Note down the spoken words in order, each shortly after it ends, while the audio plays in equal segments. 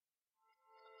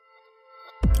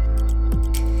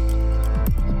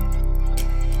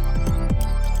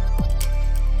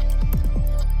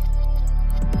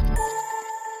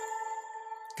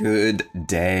Good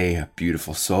day,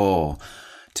 beautiful soul.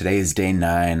 Today is day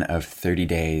 9 of 30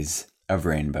 Days of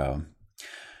Rainbow.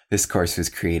 This course was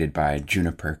created by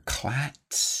Juniper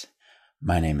Klatt.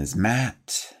 My name is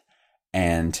Matt,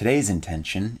 and today's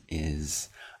intention is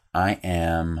I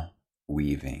am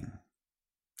weaving.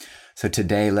 So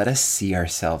today, let us see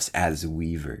ourselves as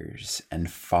weavers and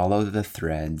follow the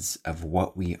threads of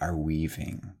what we are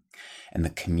weaving and the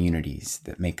communities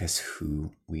that make us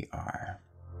who we are.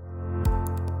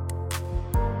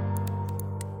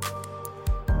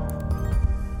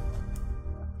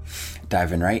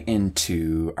 Diving right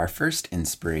into our first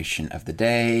inspiration of the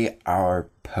day, our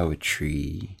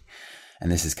poetry. And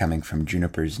this is coming from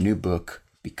Juniper's new book,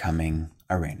 Becoming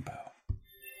a Rainbow.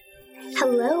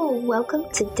 Hello, welcome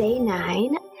to day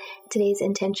 9. Today's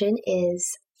intention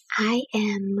is I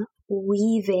am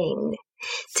weaving.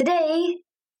 Today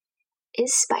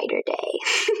is Spider Day.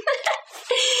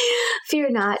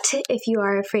 Fear not, if you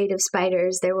are afraid of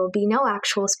spiders, there will be no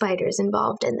actual spiders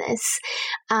involved in this.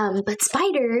 But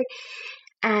spider,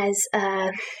 as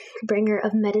a bringer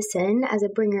of medicine, as a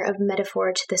bringer of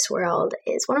metaphor to this world,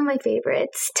 is one of my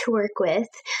favorites to work with.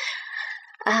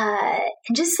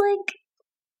 Just like,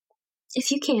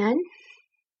 if you can,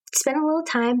 spend a little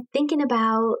time thinking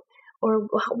about or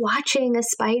watching a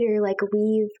spider like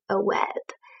weave a web.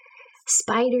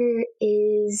 Spider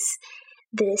is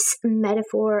this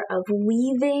metaphor of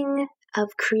weaving, of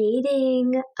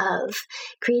creating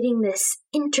this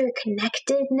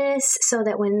interconnectedness so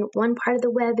that when one part of the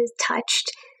web is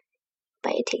touched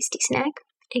by a tasty snack,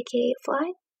 aka a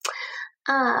fly,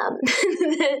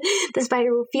 the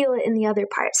spider will feel it in the other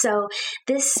part. So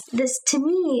this to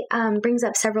me brings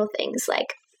up several things.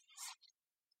 Like,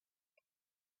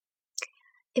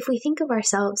 if we think of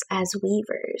ourselves as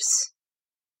weavers,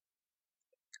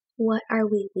 what are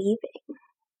we weaving?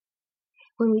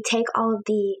 When we take all of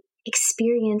the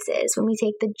experiences, when we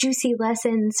take the juicy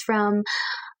lessons from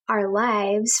our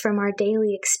lives, from our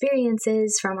daily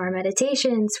experiences, from our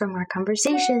meditations, from our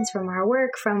conversations, from our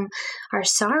work, from our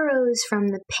sorrows, from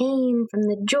the pain, from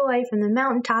the joy, from the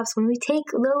mountaintops, when we take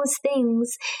those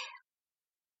things,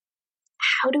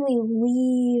 how do we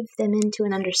weave them into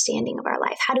an understanding of our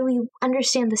life? How do we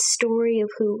understand the story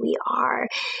of who we are?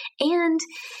 And,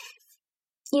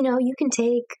 you can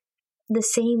take the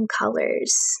same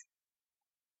colors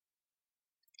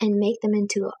and make them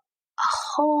into a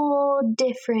whole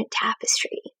different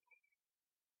tapestry.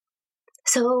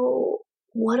 So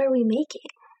what are we making?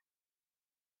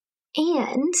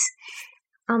 And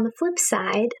on the flip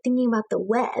side, thinking about the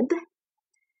web,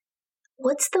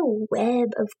 what's the web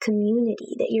of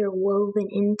community that you're woven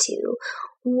into?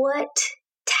 What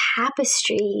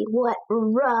tapestry, what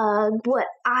rug, what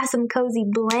awesome cozy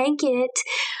blanket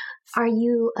are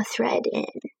you a thread in?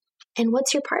 And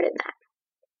what's your part in that?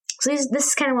 So this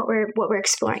is kind of what we're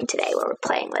exploring today, what we're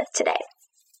playing with today.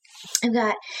 I've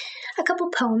got a couple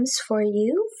poems for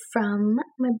you from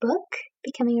my book,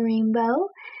 Becoming a Rainbow.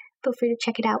 Feel free to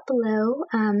check it out below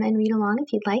and read along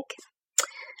if you'd like.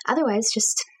 Otherwise,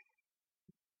 just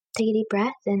take a deep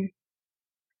breath, and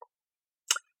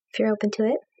if you're open to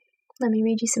it, let me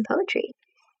read you some poetry.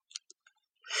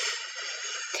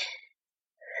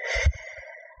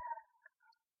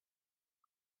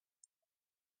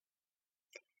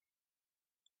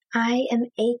 I am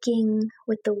aching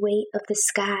with the weight of the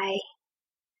sky.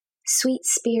 Sweet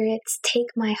spirits, take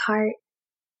my heart.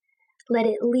 Let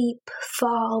it leap,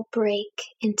 fall, break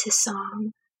into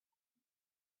song.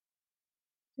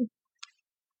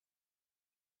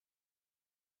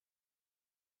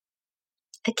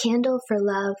 A candle for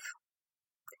love.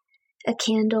 A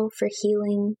candle for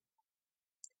healing.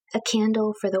 A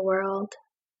candle for the world.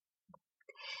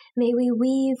 May we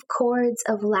weave cords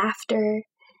of laughter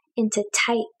into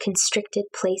tight, constricted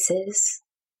places,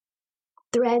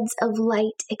 threads of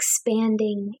light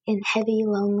expanding in heavy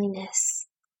loneliness,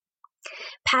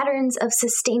 patterns of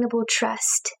sustainable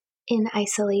trust in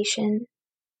isolation.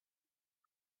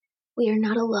 We are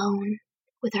not alone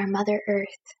with our Mother Earth,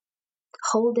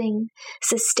 holding,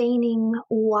 sustaining,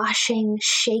 washing,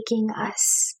 shaking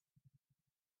us.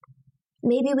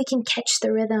 Maybe we can catch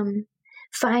the rhythm,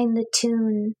 find the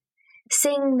tune,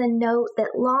 sing the note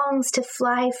that longs to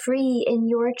fly free in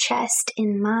your chest,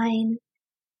 in mine.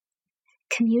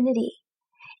 Community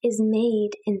is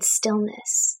made in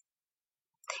stillness,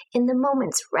 in the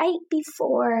moments right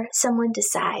before someone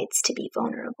decides to be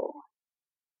vulnerable.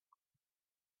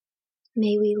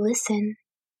 May we listen.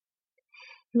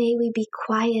 May we be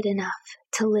quiet enough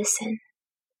to listen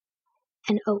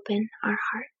and open our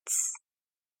hearts.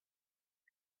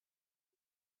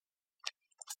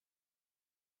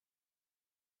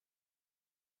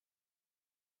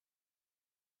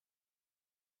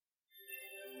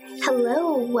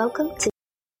 Hello, welcome to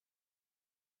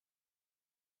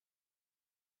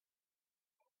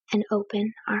and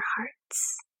open our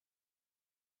hearts.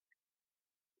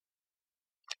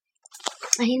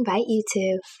 I invite you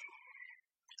to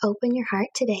open your heart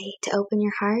today, to open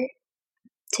your heart,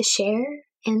 to share,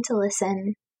 and to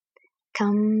listen.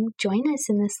 Come join us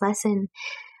in this lesson.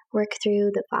 Work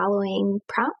through the following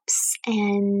prompts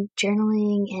and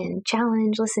journaling and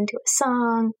challenge. Listen to a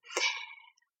song.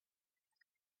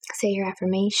 Say your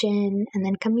affirmation, and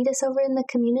then come meet us over in the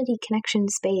community connection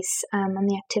space on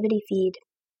the activity feed.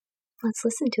 Let's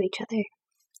listen to each other.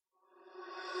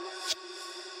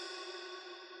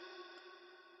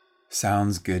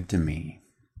 Sounds good to me.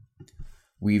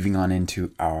 Weaving on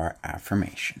into our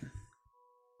affirmation.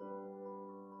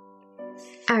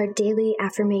 Our daily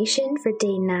affirmation for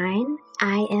day 9,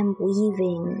 I am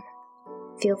weaving.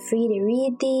 Feel free to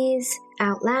read these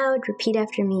out loud. Repeat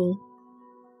after me.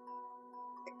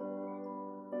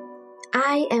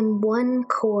 I am one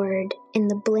cord in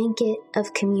the blanket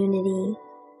of community.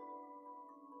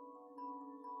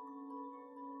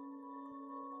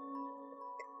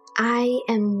 I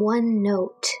am one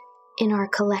note in our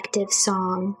collective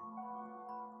song.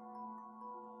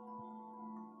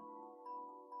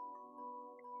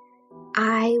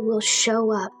 I will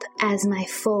show up as my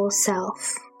full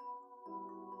self.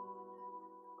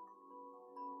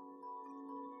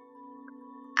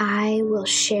 I will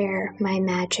share my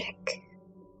magic.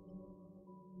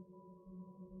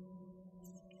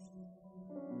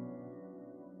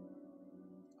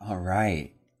 All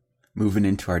right, moving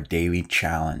into our daily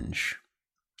challenge,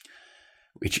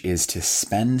 which is to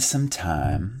spend some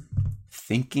time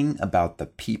thinking about the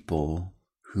people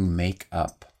who make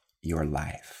up your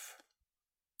life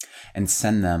and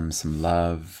send them some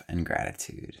love and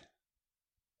gratitude.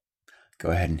 Go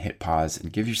ahead and hit pause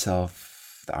and give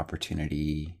yourself the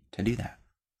opportunity to do that.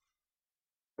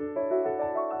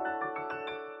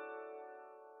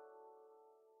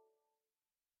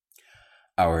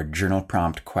 Our journal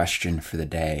prompt question for the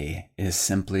day is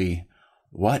simply,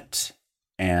 what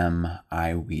am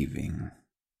I weaving?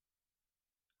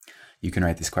 You can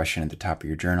write this question at the top of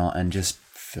your journal and just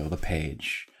fill the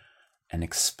page and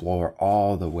explore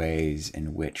all the ways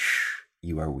in which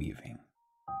you are weaving.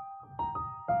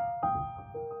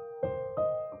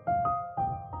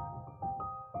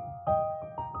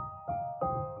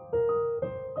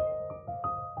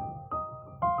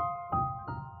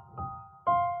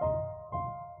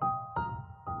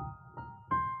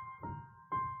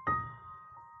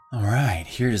 All right,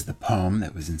 here's the poem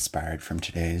that was inspired from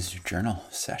today's journal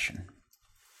session.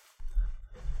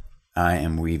 I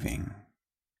am weaving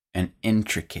an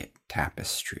intricate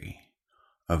tapestry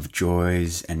of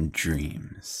joys and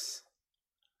dreams,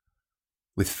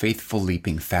 with faithful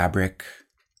leaping fabric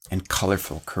and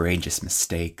colorful, courageous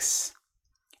mistakes,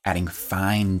 adding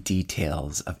fine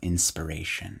details of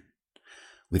inspiration,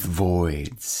 with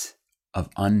voids of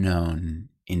unknown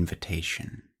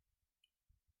invitation,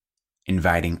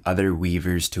 inviting other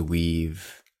weavers to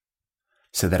weave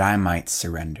so that I might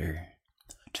surrender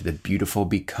to the beautiful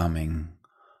becoming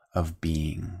of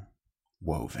being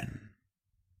woven.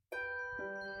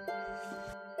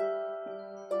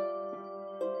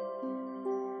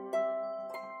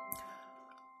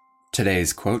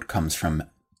 Today's quote comes from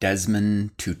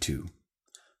Desmond Tutu,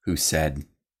 who said,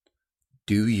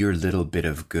 "Do your little bit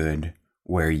of good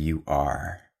where you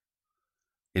are.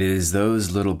 It is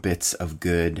those little bits of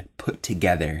good put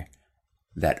together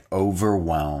that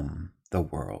overwhelm the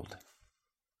world."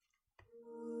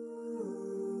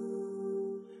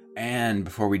 And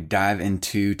before we dive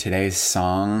into today's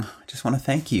song, I just want to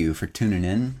thank you for tuning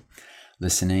in,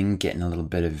 listening, getting a little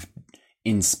bit of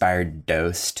inspired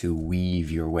dose to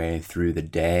weave your way through the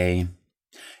day.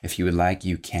 If you would like,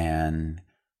 you can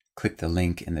click the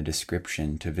link in the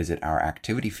description to visit our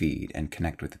activity feed and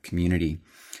connect with the community.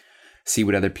 See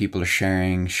what other people are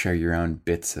sharing, share your own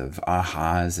bits of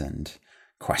ahas and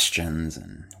questions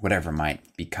and whatever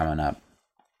might be coming up,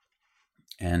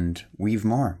 and weave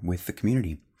more with the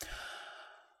community.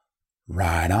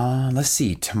 Right on. Let's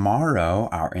see. Tomorrow,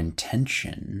 our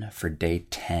intention for day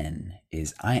 10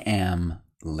 is I am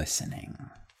listening.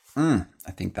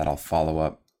 I think that'll follow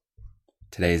up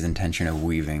today's intention of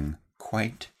weaving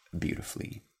quite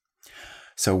beautifully.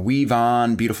 So weave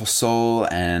on, beautiful soul,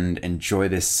 and enjoy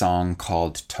this song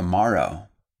called Tomorrow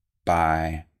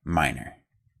by Minor.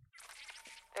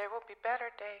 There will be better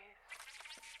days.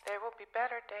 There will be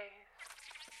better days.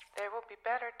 There will be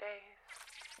better days.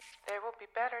 There will be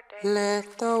better days.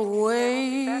 Let the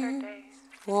wave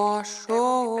wash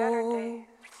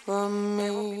over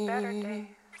me.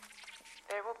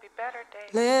 There will be